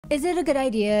Is it a good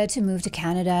idea to move to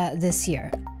Canada this year?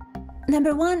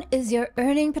 Number one is your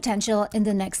earning potential in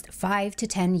the next 5 to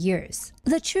 10 years.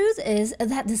 The truth is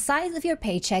that the size of your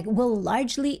paycheck will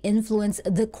largely influence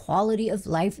the quality of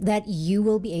life that you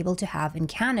will be able to have in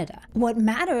Canada. What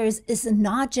matters is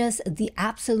not just the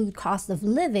absolute cost of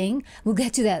living, we'll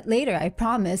get to that later, I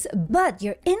promise, but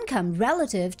your income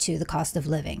relative to the cost of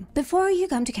living. Before you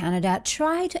come to Canada,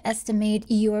 try to estimate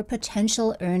your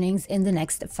potential earnings in the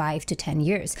next 5 to 10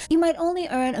 years. You might only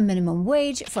earn a minimum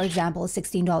wage, for example,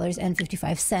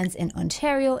 $16.55 in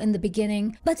Ontario in the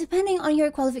beginning, but depending on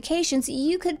your qualifications,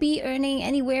 you could be earning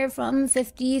anywhere from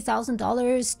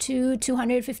 $50,000 to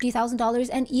 $250,000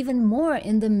 and even more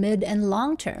in the mid and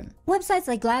long term. Websites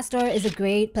like Glassdoor is a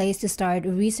great place to start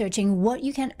researching what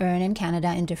you can earn in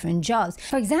Canada in different jobs.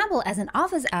 For example, as an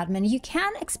office admin, you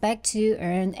can expect to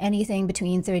earn anything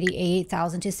between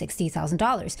 $38,000 to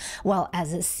 $60,000, while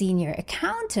as a senior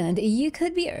accountant, you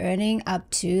could be earning up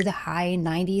to the high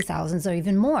 90,000s or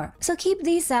even more. So keep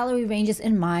these salary ranges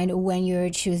in mind when you're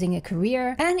choosing a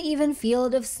career and even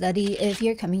field of study if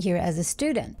you're coming here as a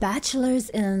student. Bachelor's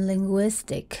in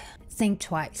linguistics. Think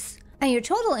twice. And your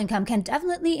total income can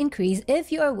definitely increase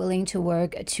if you are willing to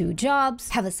work 2 jobs,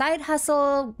 have a side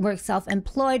hustle, work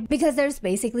self-employed, because there's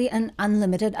basically an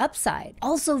unlimited upside.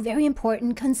 Also very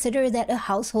important, consider that a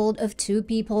household of 2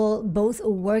 people, both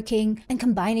working and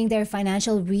combining their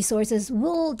financial resources,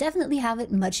 will definitely have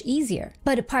it much easier.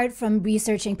 But apart from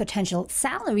researching potential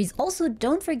salaries, also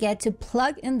don't forget to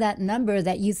plug in that number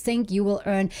that you think you will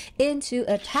earn into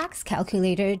a tax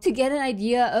calculator to get an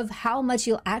idea of how much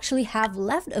you'll actually have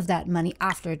left of that money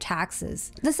after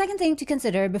taxes. The second thing to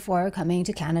consider before coming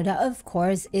to Canada, of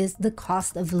course, is the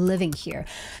cost of living here.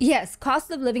 Yes, cost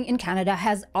of living in Canada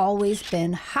has always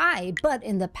been high, but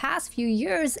in the past few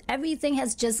years, everything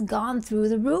has just gone through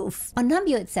the roof. On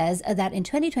Numbeo, it says that in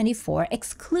 2024,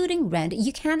 excluding rent,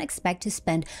 you can expect to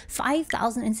spend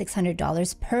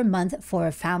 $5,600 per month for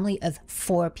a family of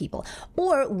 4 people,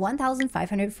 or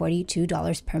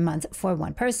 $1,542 per month for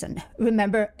 1 person.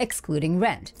 Remember, excluding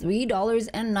rent.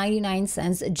 $3.99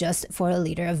 just for a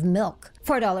liter of milk.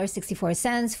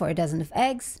 $4.64 for a dozen of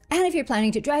eggs. And if you're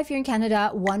planning to drive here in Canada,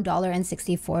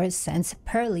 $1.64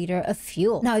 per liter of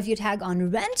fuel. Now, if you tag on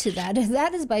rent to that,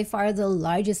 that is by far the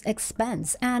largest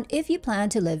expense. And if you plan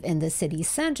to live in the city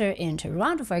center in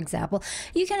Toronto, for example,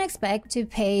 you can expect to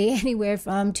pay anywhere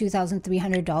from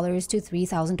 $2,300 to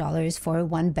 $3,000 for a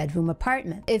 1-bedroom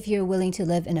apartment. If you're willing to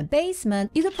live in a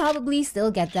basement, you could probably still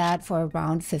get that for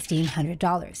around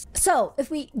 $1,500. So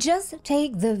if we just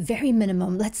take the very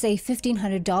minimum, let's say $1,500,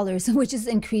 which is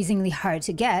increasingly hard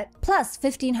to get, plus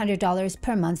 $1,500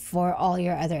 per month for all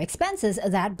your other expenses,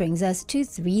 that brings us to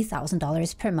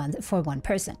 $3,000 per month for 1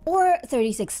 person, or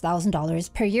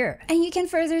 $36,000 per year. And you can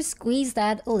further squeeze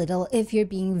that a little if you're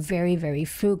being very, very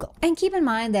frugal. And keep in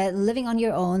mind that living on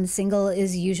your own, single,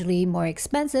 is usually more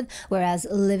expensive, whereas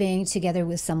living together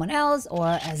with someone else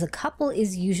or as a couple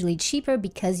is usually cheaper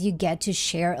because you get to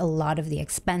share a lot of the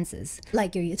expenses,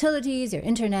 like your utilities, your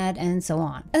internet, and so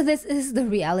on. This is the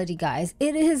reality, guys.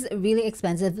 It is really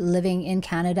expensive living in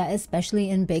Canada, especially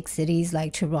in big cities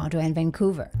like Toronto and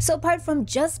Vancouver. So apart from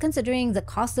just considering the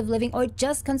cost of living or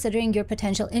just considering your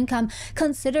potential income,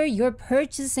 consider your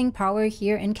purchasing power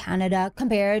here in Canada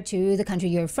compared to the country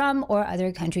you're from or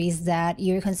other countries that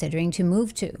you're considering to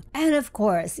move to. And of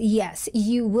course, yes,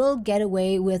 you will get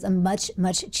away with a much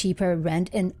cheaper rent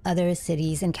in other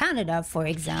cities in Canada. For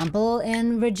example,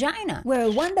 in Regina, where a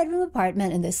 1-bedroom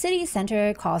apartment in the city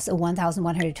center costs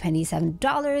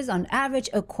 $1,127 on average,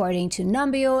 according to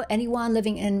Numbeo. Anyone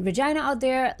living in Regina out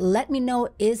there, let me know,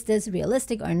 is this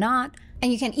realistic or not?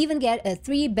 And you can even get a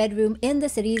 3-bedroom in the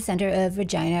city center of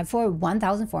Regina for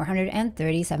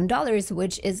 $1,437,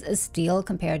 which is a steal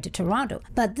compared to Toronto.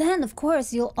 But then, of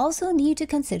course, you'll also need to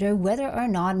consider whether or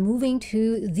not moving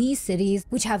to these cities,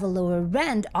 which have a lower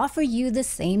rent, offer you the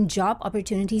same job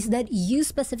opportunities that you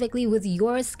specifically with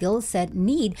your skill set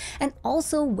need, and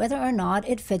also whether or not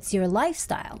it fits your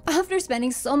lifestyle. After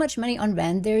spending so much money on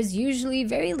rent, there's usually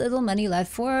very little money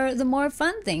left for the more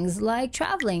fun things like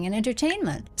traveling and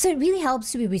entertainment. So it really helps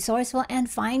to be resourceful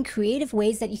and find creative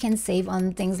ways that you can save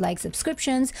on things like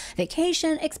subscriptions,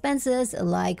 vacation expenses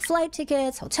like flight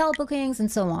tickets, hotel bookings, and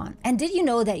so on. And did you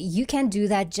know that you can do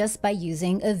that just by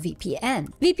using a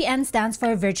VPN? VPN stands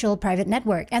for Virtual Private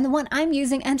Network, and the one I'm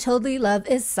using and totally love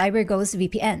is CyberGhost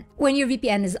VPN. When your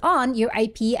VPN is on, your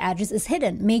IP address is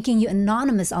hidden, making you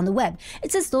anonymous on the web.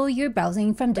 It's as though you're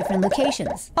browsing from different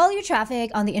locations. All your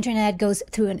traffic on the internet goes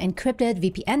through an encrypted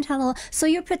VPN tunnel, so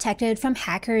you're protected from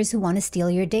hackers who want to to steal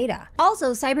your data.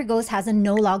 Also, CyberGhost has a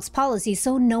no logs policy,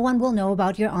 so no one will know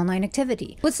about your online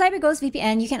activity. With CyberGhost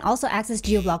VPN, you can also access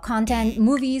geoblock content,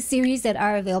 movies, series that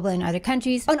are available in other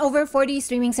countries on over 40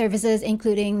 streaming services,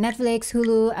 including Netflix,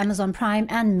 Hulu, Amazon Prime,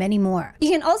 and many more. You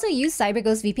can also use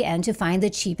CyberGhost VPN to find the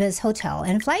cheapest hotel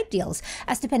and flight deals,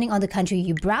 as depending on the country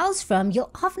you browse from,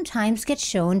 you'll oftentimes get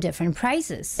shown different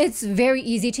prices. It's very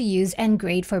easy to use and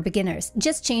great for beginners.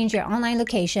 Just change your online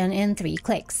location in 3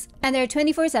 clicks. And their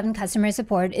 24/7 customer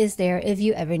support is there if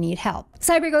you ever need help.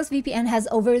 CyberGhost VPN has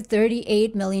over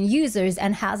 38 million users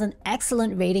and has an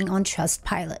excellent rating on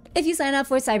Trustpilot. If you sign up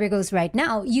for CyberGhost right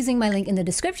now, using my link in the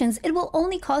descriptions, it will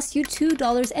only cost you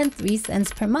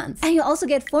 $2.03 per month. And you'll also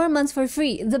get 4 months for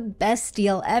free, the best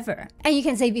deal ever. And you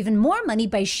can save even more money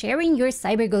by sharing your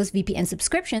CyberGhost VPN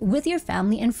subscription with your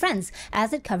family and friends,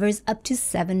 as it covers up to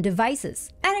 7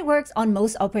 devices. And it works on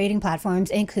most operating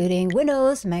platforms, including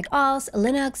Windows, Mac OS,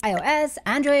 Linux, iOS,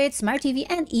 Android, Smart TV,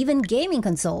 and even gaming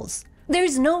consoles.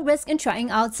 There's no risk in trying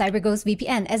out CyberGhost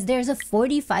VPN, as there's a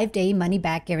 45-day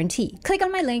money-back guarantee. Click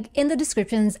on my link in the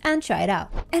descriptions and try it out.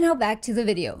 And now back to the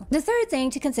video. The third thing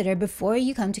to consider before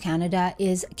you come to Canada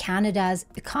is Canada's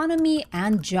economy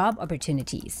and job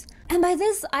opportunities. And by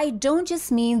this, I don't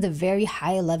just mean the very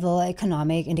high-level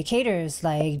economic indicators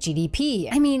like GDP.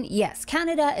 I mean, yes,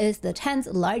 Canada is the 10th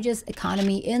largest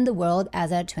economy in the world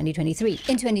as at 2023.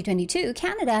 In 2022,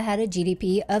 Canada had a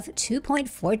GDP of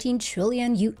 2.14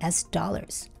 trillion US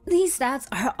dollars. These stats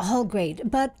are all great,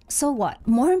 but so what?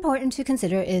 More important to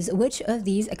consider is which of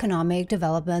these economic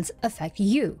developments affect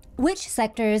you. Which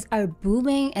sectors are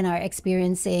booming and are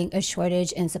experiencing a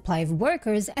shortage in supply of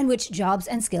workers, and which jobs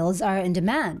and skills are in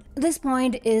demand. This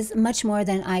point is much more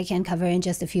than I can cover in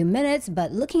just a few minutes,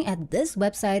 but looking at this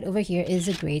website over here is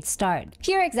a great start.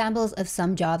 Here are examples of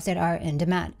some jobs that are in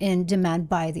demand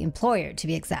by the employer to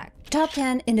be exact. Top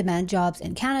 10 in-demand jobs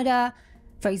in Canada.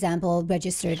 For example,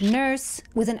 registered nurse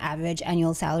with an average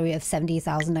annual salary of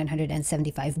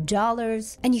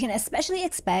 $70,975. And you can especially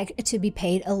expect to be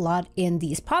paid a lot in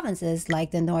these provinces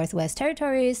like the Northwest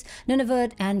Territories,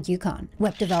 Nunavut, and Yukon.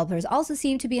 Web developers also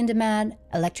seem to be in demand,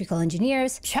 electrical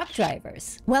engineers, truck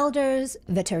drivers, welders,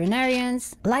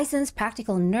 veterinarians, licensed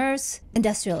practical nurse,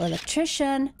 industrial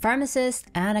electrician, pharmacist,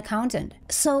 and accountant.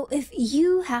 So if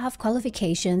you have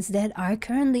qualifications that are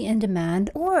currently in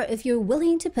demand, or if you're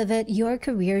willing to pivot your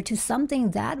career to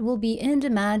something that will be in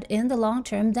demand in the long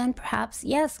term, then perhaps,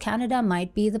 yes, Canada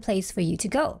might be the place for you to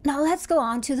go. Now let's go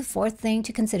on to the fourth thing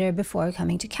to consider before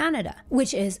coming to Canada,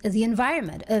 which is the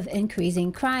environment of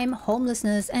increasing crime,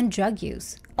 homelessness, and drug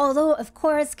use. Although, of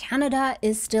course, Canada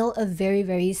is still a very,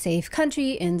 very safe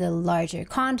country in the larger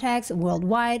context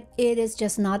worldwide, it is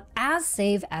just not as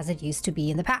safe as it used to be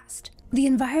in the past. The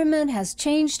environment has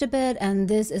changed a bit, and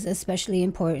this is especially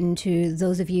important to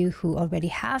those of you who already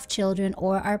have children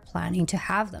or are planning to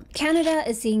have them. Canada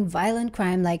is seeing violent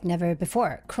crime like never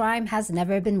before. Crime has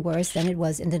never been worse than it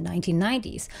was in the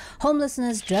 1990s.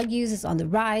 Homelessness, drug use is on the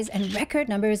rise, and record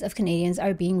numbers of Canadians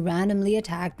are being randomly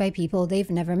attacked by people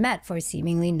they've never met for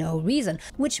seemingly no reason,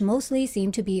 which mostly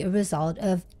seem to be a result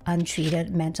of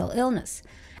untreated mental illness.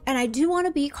 And I do want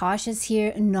to be cautious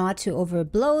here not to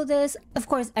overblow this. Of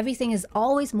course, everything is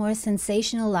always more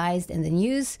sensationalized in the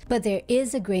news, but there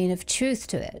is a grain of truth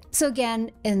to it. So again,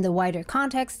 in the wider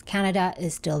context, Canada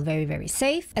is still very, very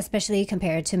safe, especially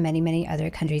compared to many, many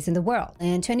other countries in the world.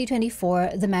 In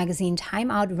 2024, the magazine Time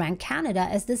Out ranked Canada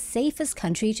as the safest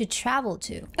country to travel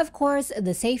to. Of course,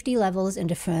 the safety levels in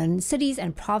different cities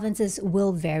and provinces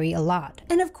will vary a lot.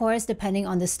 And of course, depending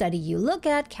on the study you look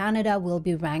at, Canada will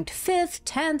be ranked 5th,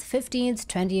 10th, 15th,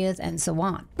 20th, and so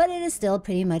on. But it is still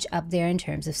pretty much up there in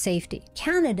terms of safety.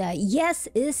 Canada, yes,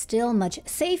 is still much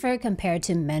safer compared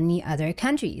to many other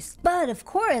countries. But of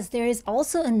course, there is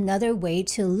also another way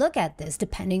to look at this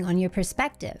depending on your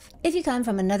perspective. If you come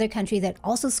from another country that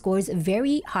also scores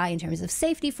very high in terms of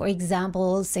safety, for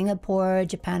example, Singapore,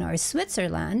 Japan, or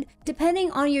Switzerland, depending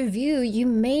on your view, you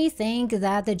may think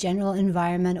that the general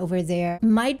environment over there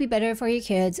might be better for your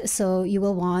kids, so you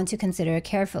will want to consider it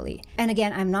carefully. And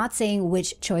again, I'm not saying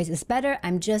which choice is better,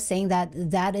 I'm just saying that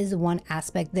that is one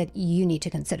aspect that you need to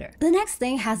consider. The next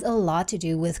thing has a lot to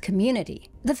do with community.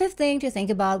 The fifth thing to think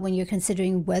about when you're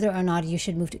considering whether or not you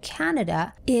should move to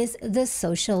Canada is the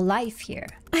social life here.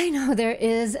 I know there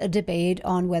is a debate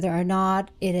on whether or not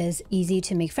it is easy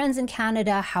to make friends in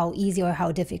Canada, how easy or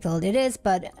how difficult it is,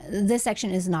 but this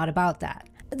section is not about that.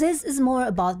 This is more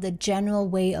about the general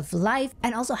way of life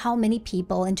and also how many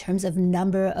people in terms of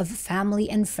number of family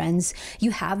and friends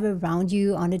you have around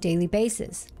you on a daily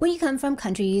basis. When you come from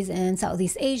countries in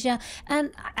Southeast Asia,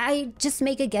 and I just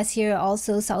make a guess here,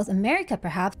 also South America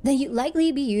perhaps, then you'd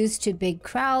likely be used to big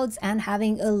crowds and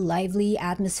having a lively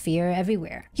atmosphere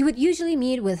everywhere. You would usually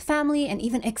meet with family and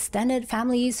even extended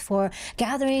families for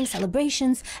gatherings,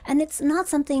 celebrations, and it's not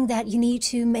something that you need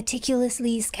to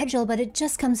meticulously schedule, but it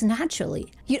just comes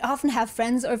naturally. You'd often have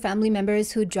friends or family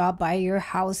members who drop by your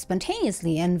house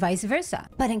spontaneously and vice versa.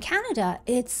 But in Canada,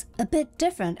 it's a bit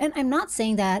different, and I'm not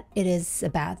saying that it is a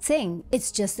bad thing.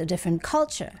 It's just a different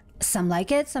culture. Some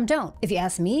like it, some don't. If you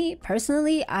ask me,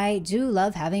 personally, I do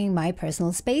love having my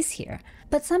personal space here.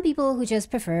 But some people who just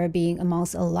prefer being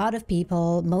amongst a lot of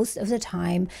people most of the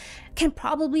time can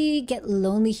probably get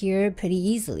lonely here pretty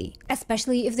easily,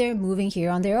 especially if they're moving here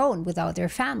on their own without their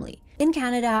family. In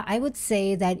Canada, I would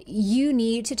say that you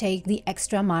need to take the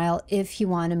extra mile if you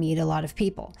want to meet a lot of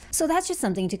people. So that's just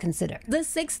something to consider. The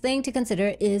sixth thing to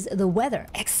consider is the weather.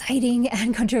 Exciting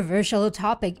and controversial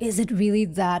topic. Is it really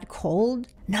that cold?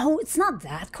 No, it's not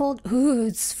that cold. Ooh,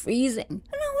 it's freezing.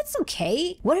 No, it's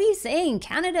okay. What are you saying?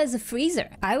 Canada is a freezer.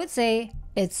 I would say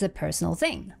it's a personal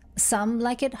thing. Some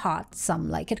like it hot, some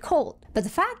like it cold. But the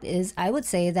fact is, I would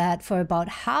say that for about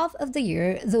half of the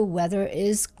year, the weather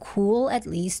is cool, at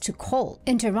least to cold.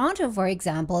 In Toronto, for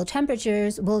example,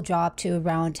 temperatures will drop to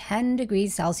around 10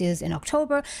 degrees Celsius in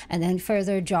October and then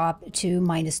further drop to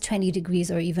minus 20 degrees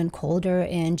or even colder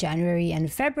in January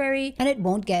and February, and it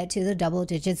won't get to the double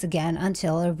digits again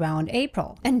until around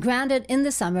April. And granted, in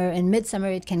the summer and midsummer,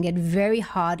 it can get very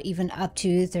hot, even up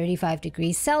to 35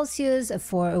 degrees Celsius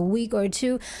for a week or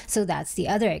two, so that's the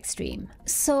other extreme.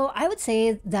 So I would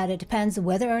say that it depends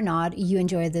whether or not you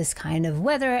enjoy this kind of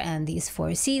weather and these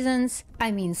 4 seasons.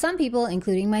 I mean, some people,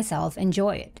 including myself,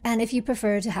 enjoy it. And if you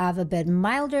prefer to have a bit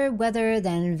milder weather,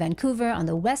 then Vancouver on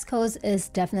the west coast is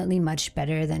definitely much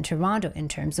better than Toronto in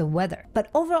terms of weather. But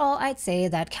overall, I'd say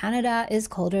that Canada is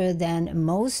colder than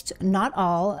most, not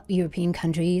all, European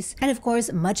countries. And of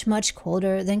course, much, much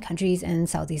colder than countries in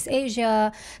Southeast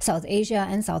Asia, South Asia,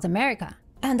 and South America.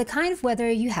 And the kind of weather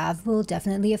you have will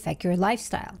definitely affect your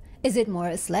lifestyle. Is it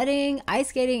more sledding, ice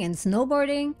skating, and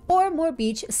snowboarding? Or more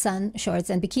beach, sun, shorts,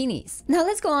 and bikinis? Now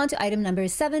let's go on to item number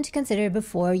 7 to consider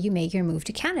before you make your move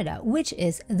to Canada, which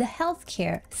is the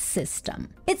healthcare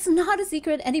system. It's not a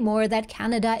secret anymore that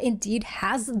Canada indeed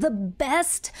has the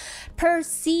best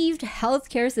perceived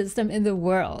healthcare system in the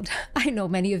world. I know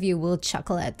many of you will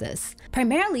chuckle at this.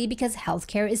 Primarily because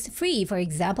healthcare is free, for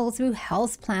example, through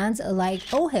health plans like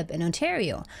OHIP in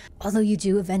Ontario, although you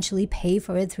do eventually pay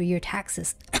for it through your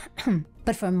taxes.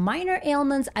 But for minor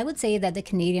ailments, I would say that the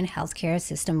Canadian healthcare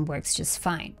system works just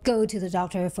fine. Go to the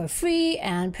doctor for free,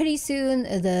 and pretty soon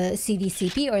the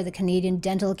CDCP, or the Canadian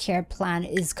Dental Care Plan,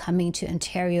 is coming to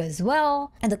Ontario as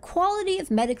well. And the quality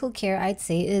of medical care, I'd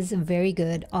say, is very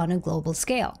good on a global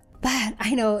scale. But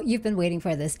I know you've been waiting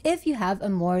for this. If you have a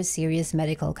more serious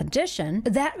medical condition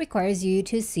that requires you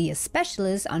to see a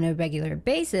specialist on a regular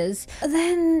basis,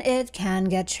 then it can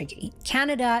get tricky.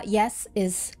 Canada, yes,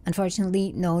 is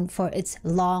unfortunately known for its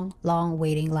long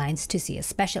waiting lines to see a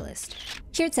specialist.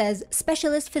 Here it says,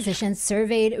 specialist physicians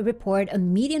surveyed report a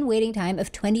median waiting time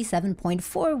of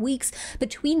 27.4 weeks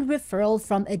between referral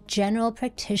from a general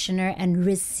practitioner and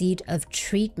receipt of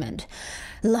treatment.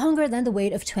 Longer than the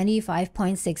wait of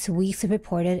 25.6 weeks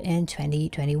reported in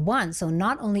 2021. So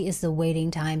not only is the waiting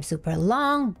time super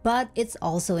long, but it's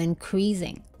also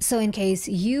increasing. So in case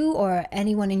you or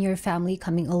anyone in your family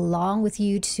coming along with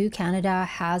you to Canada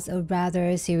has a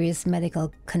rather serious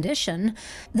medical condition,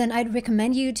 then I'd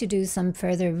recommend you to do some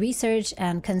further research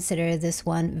and consider this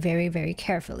one very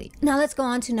carefully. Now let's go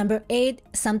on to number 8,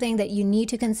 something that you need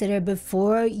to consider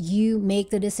before you make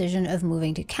the decision of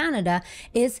moving to Canada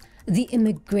is the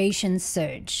immigration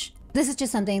surge. This is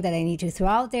just something that I need to throw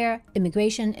out there.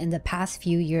 Immigration in the past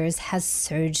few years has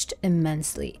surged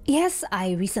immensely. Yes,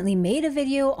 I recently made a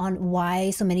video on why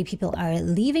so many people are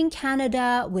leaving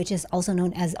Canada, which is also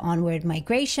known as onward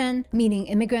migration, meaning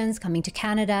immigrants coming to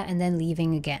Canada and then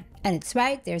leaving again. And it's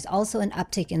right, there's also an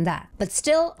uptick in that. But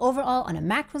still, overall, on a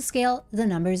macro scale, the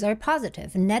numbers are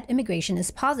positive. Net immigration is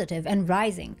positive and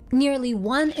rising. Nearly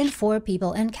 1 in 4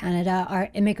 people in Canada are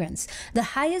immigrants, the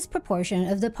highest proportion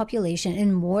of the population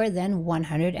in more than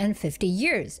 150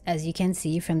 years, as you can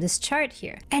see from this chart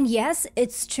here. And yes,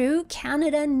 it's true,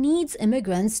 Canada needs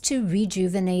immigrants to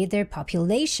rejuvenate their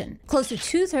population. Close to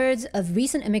 2/3 of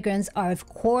recent immigrants are of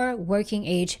core working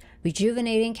age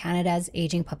rejuvenating Canada's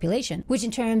aging population, which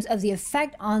in terms of the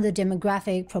effect on the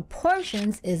demographic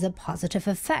proportions is a positive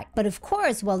effect. But of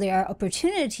course, while there are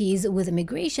opportunities with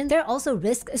immigration, there are also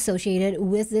risks associated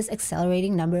with this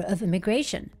accelerating number of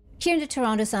immigration. Here in the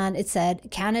Toronto Sun, it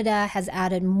said Canada has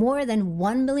added more than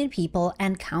 1 million people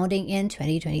and counting in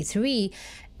 2023.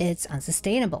 It's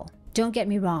unsustainable. Don't get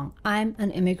me wrong, I'm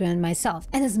an immigrant myself.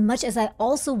 And as much as I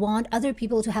also want other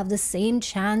people to have the same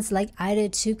chance like I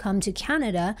did to come to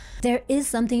Canada, there is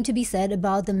something to be said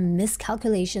about the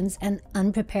miscalculations and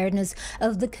unpreparedness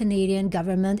of the Canadian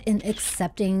government in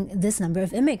accepting this number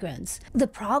of immigrants. The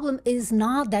problem is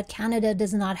not that Canada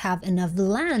does not have enough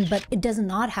land, but it does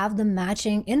not have the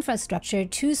matching infrastructure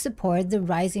to support the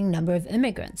rising number of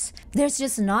immigrants. There's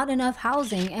just not enough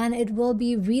housing, and it will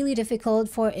be really difficult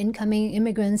for incoming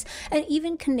immigrants and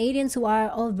even Canadians who are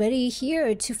already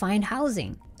here to find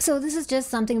housing. So this is just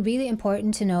something really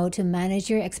important to know to manage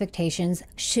your expectations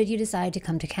should you decide to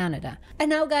come to Canada. And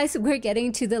now guys, we're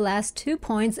getting to the last 2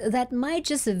 points that might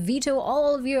just veto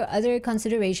all of your other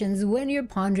considerations when you're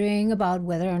pondering about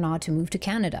whether or not to move to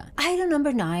Canada. Item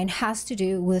number 9 has to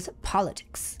do with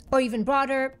politics, or even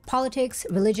broader, politics,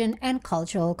 religion, and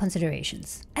cultural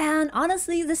considerations. And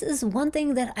honestly, this is one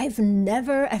thing that I've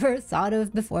never ever thought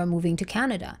of before moving to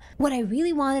Canada. What I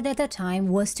really wanted at that time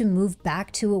was to move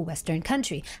back to a Western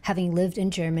country, having lived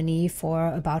in Germany for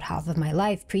about half of my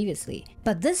life previously.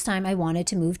 But this time I wanted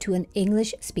to move to an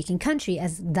English-speaking country,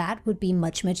 as that would be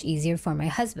much easier for my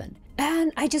husband.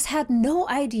 And I just had no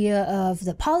idea of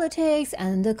the politics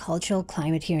and the cultural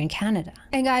climate here in Canada.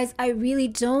 And guys, I really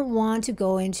don't want to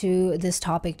go into this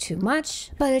topic too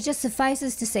much, but it just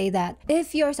suffices to say that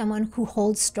if you're someone who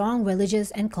holds strong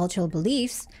religious and cultural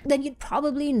beliefs, then you'd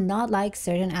probably not like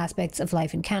certain aspects of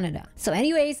life in Canada. So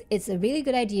anyways, it's a really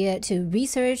good idea to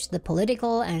research the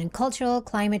political and cultural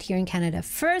climate here in Canada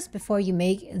first before you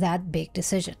make that big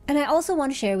decision. And I also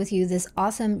want to share with you this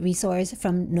awesome resource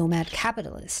from Nomad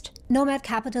Capitalist. Nomad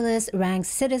Capitalist ranks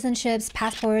citizenships,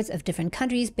 passports of different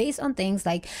countries based on things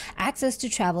like access to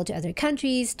travel to other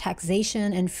countries,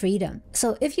 taxation, and freedom.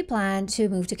 So if you plan to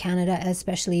move to Canada,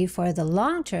 especially for the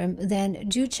long term, then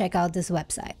do check out this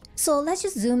website. So let's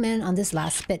just zoom in on this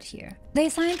last bit here. They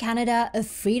assign Canada a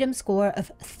freedom score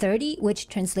of 30, which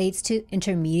translates to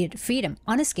intermediate freedom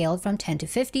on a scale from 10 to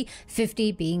 50,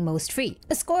 50 being most free.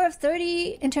 A score of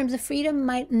 30 in terms of freedom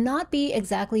might not be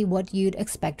exactly what you'd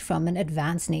expect from an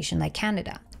advanced nation like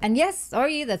Canada. And yes,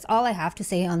 sorry, that's all I have to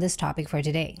say on this topic for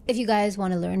today. If you guys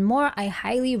want to learn more, I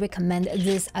highly recommend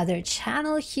this other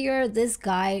channel here. This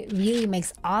guy really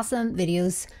makes awesome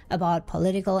videos about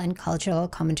political and cultural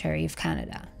commentary of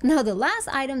Canada. Now, the last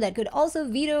item that could also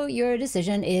veto your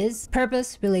decision is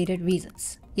purpose-related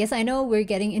reasons. Yes, I know we're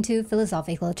getting into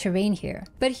philosophical terrain here,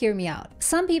 but hear me out.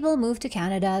 Some people move to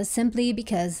Canada simply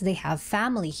because they have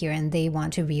family here and they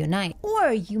want to reunite.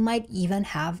 Or you might even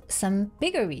have some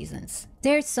bigger reasons.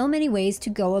 There's so many ways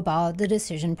to go about the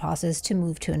decision process to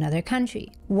move to another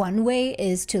country. One way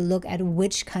is to look at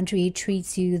which country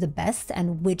treats you the best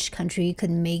and which country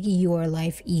could make your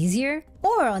life easier.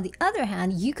 Or on the other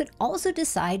hand, you could also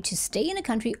decide to stay in a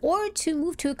country or to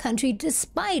move to a country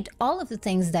despite all of the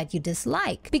things that you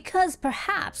dislike. Because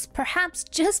perhaps,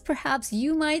 just perhaps,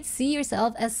 you might see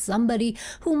yourself as somebody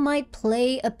who might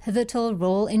play a pivotal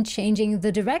role in changing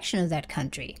the direction of that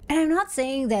country. And I'm not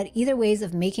saying that either ways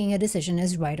of making a decision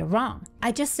is right or wrong.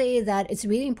 I just say that it's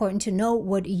really important to know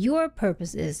what your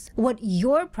purpose is, what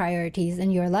your priorities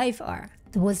in your life are.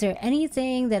 Was there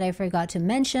anything that I forgot to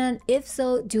mention? If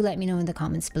so, do let me know in the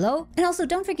comments below. And also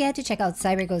don't forget to check out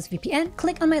CyberGhost VPN.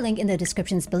 Click on my link in the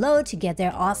descriptions below to get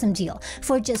their awesome deal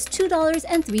for just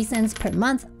 $2.03 per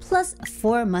month plus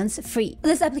 4 months free.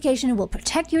 This application will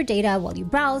protect your data while you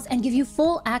browse and give you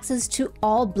full access to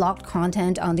all blocked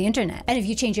content on the internet. And if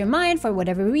you change your mind for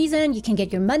whatever reason, you can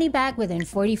get your money back within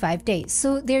 45 days.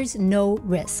 So there's no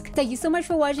risk. Thank you so much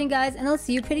for watching, guys, and I'll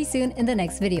see you pretty soon in the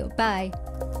next video. Bye!